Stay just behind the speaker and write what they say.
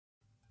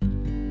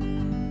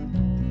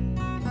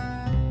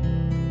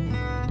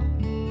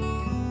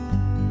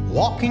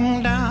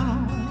Walking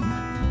down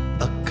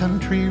a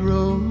country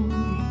road,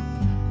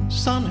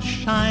 sun is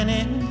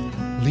shining,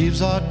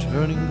 leaves are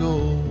turning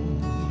gold.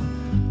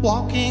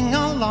 Walking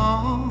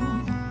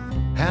along,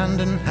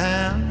 hand in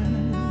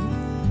hand,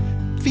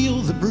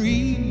 feel the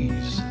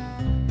breeze,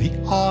 the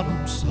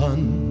autumn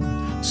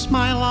sun,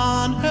 smile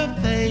on her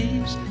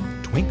face,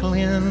 twinkle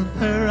in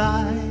her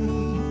eye.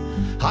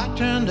 I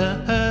turn to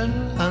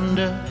her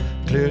under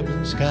clear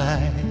blue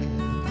sky.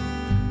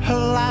 Her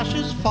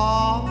lashes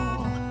fall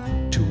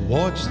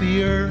towards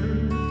the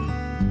earth.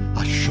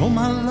 I show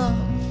my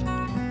love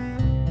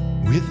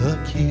with a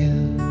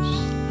kiss.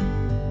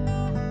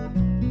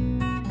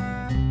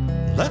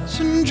 Let's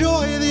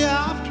enjoy the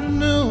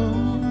afternoon,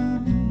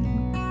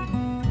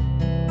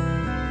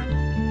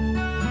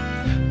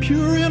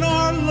 pure in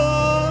our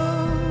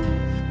love,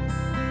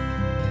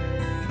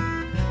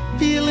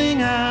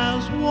 feeling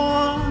as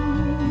one.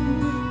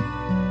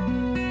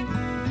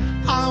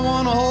 I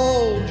want to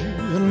hold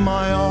you in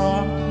my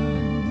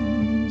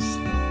arms.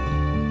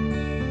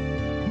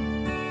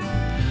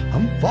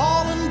 I'm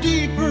falling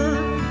deeper,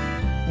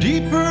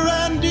 deeper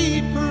and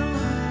deeper.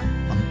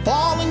 I'm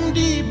falling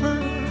deeper,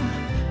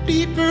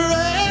 deeper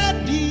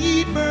and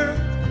deeper.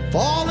 I'm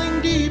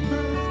falling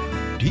deeper,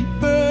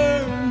 deeper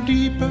and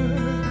deeper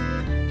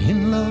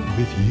in love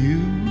with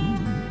you.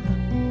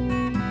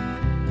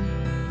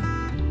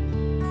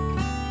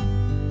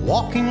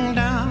 Walking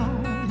down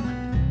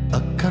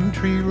a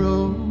country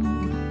road,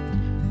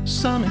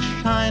 sun is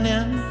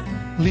shining,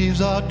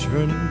 leaves are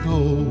turning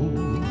gold.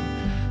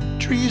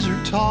 Trees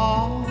are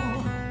tall,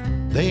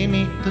 they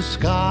meet the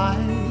sky.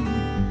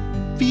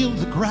 Feel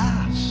the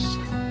grass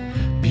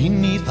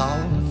beneath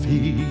our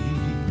feet.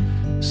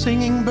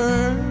 Singing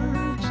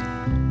birds,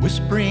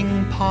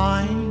 whispering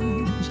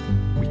pines,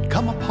 we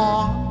come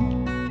upon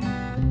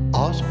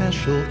our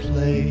special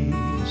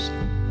place.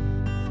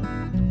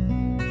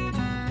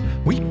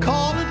 We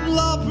call it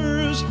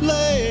Lover's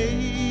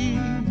Lane.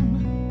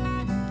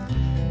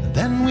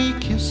 Then we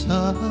kiss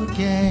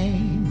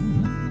again,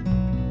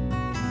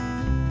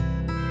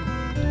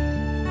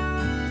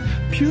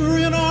 pure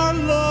in our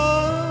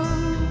love,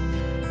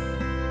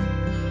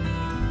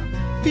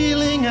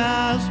 feeling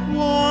as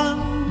one.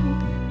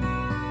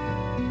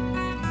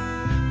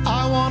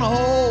 I want to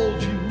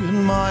hold you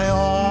in my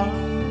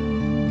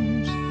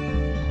arms.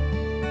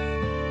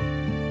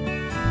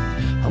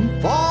 I'm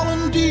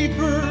falling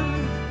deeper,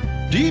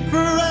 deeper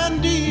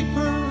and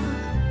deeper.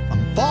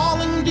 I'm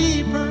falling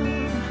deeper,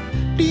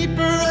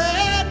 deeper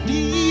and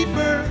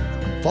deeper.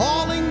 I'm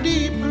falling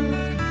deeper,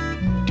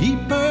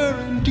 deeper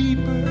and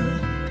deeper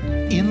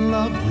in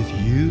love with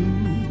you.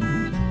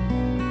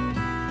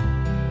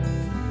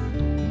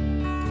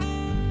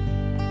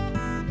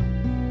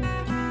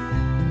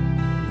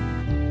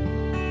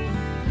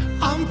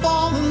 I'm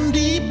falling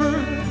deeper,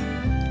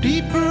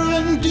 deeper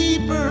and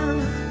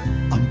deeper.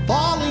 I'm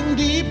falling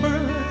deeper,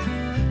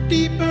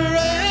 deeper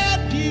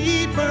and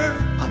deeper.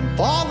 I'm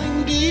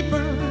falling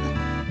deeper,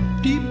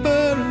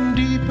 deeper and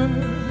deeper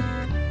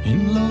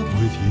in love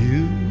with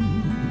you.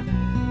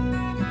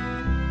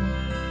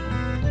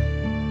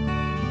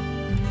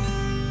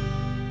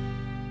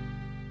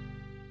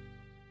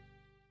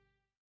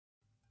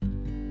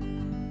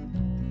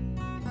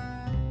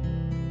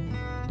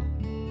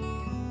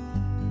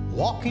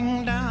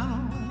 Walking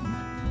down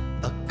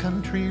a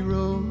country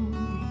road,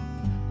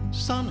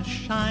 sun is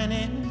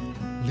shining,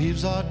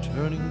 leaves are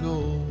turning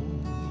gold.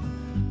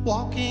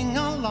 Walking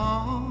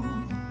along,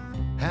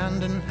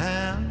 hand in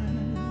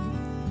hand,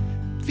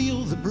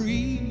 feel the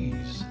breeze,